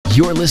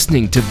You're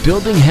listening to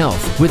Building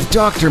Health with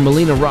Dr.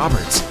 Melina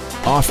Roberts,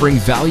 offering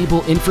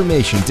valuable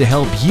information to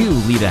help you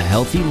lead a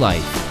healthy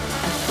life.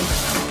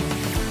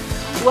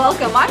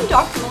 Welcome, I'm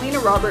Dr. Melina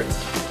Roberts,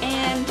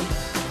 and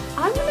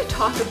I'm going to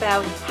talk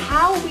about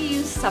how we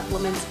use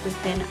supplements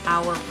within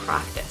our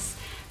practice.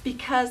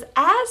 Because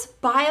as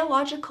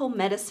biological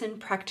medicine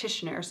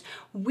practitioners,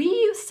 we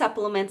use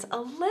supplements a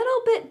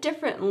little bit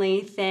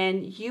differently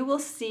than you will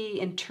see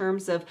in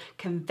terms of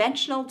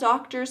conventional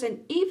doctors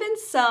and even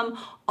some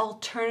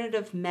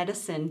alternative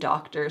medicine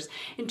doctors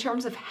in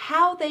terms of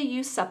how they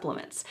use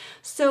supplements.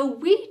 So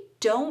we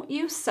don't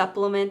use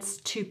supplements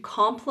to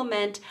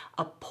complement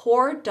a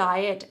poor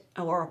diet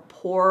or a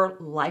poor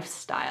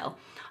lifestyle.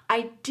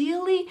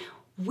 Ideally,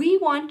 we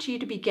want you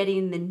to be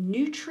getting the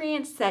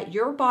nutrients that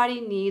your body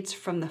needs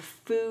from the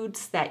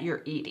foods that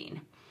you're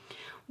eating.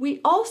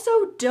 We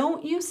also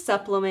don't use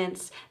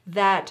supplements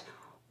that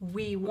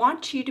we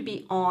want you to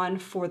be on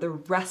for the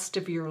rest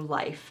of your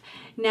life.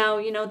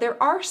 Now,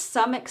 there are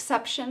some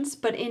exceptions,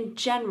 but in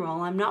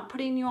general, I'm not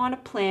putting you on a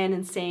plan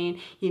and saying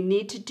you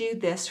need to do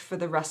this for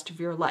the rest of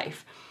your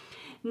life.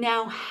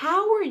 Now,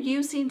 how we're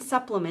using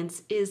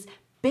supplements is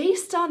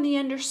based on the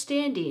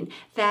understanding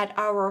that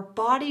our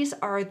bodies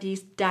are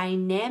these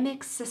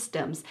dynamic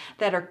systems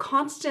that are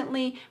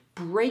constantly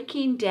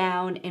breaking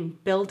down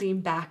and building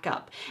back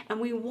up.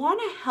 And we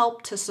want to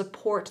help to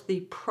support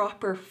the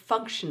proper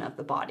function of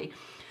the body.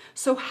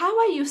 So how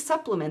I use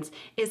supplements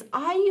is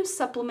I use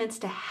supplements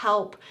to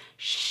help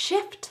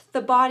shift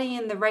the body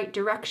in the right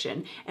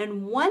direction.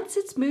 And once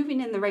it's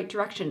moving in the right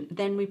direction,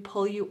 then we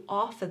pull you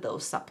off of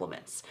those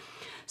supplements.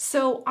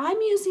 So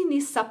I'm using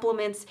these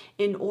supplements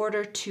in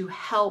order to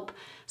help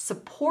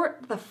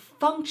support the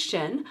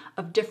function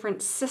of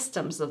different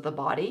systems of the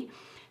body,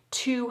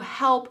 to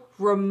help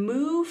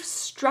remove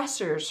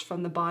stressors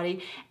from the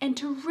body, and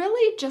to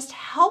really just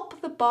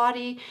help the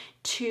body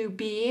to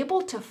be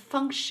able to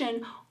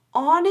function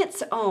on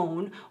its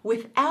own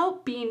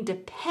without being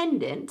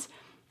dependent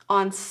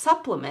on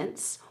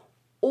supplements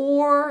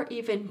or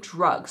even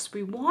drugs.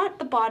 We want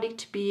the body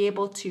to be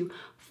able to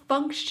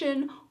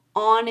function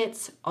on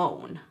its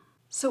own.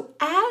 So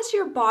as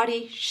your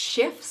body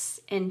shifts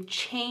and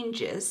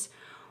changes,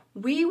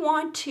 we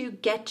want to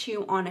get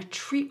you on a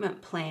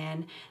treatment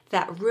plan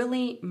that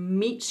really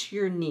meets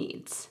your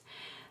needs.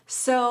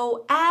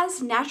 So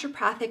as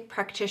naturopathic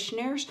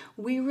practitioners,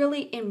 we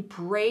really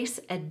embrace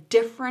a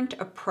different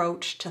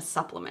approach to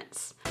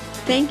supplements.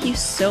 Thank you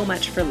so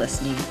much for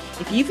listening.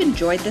 If you've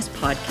enjoyed this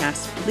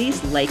podcast,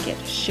 please like it,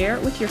 share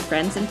it with your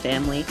friends and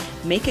family,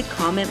 make a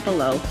comment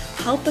below,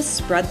 help us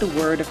spread the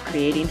word of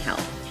creating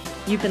health.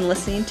 You've been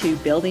listening to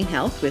Building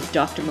Health with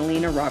Dr.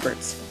 Melina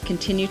Roberts.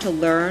 Continue to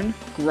learn,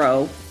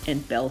 grow,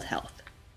 and build health.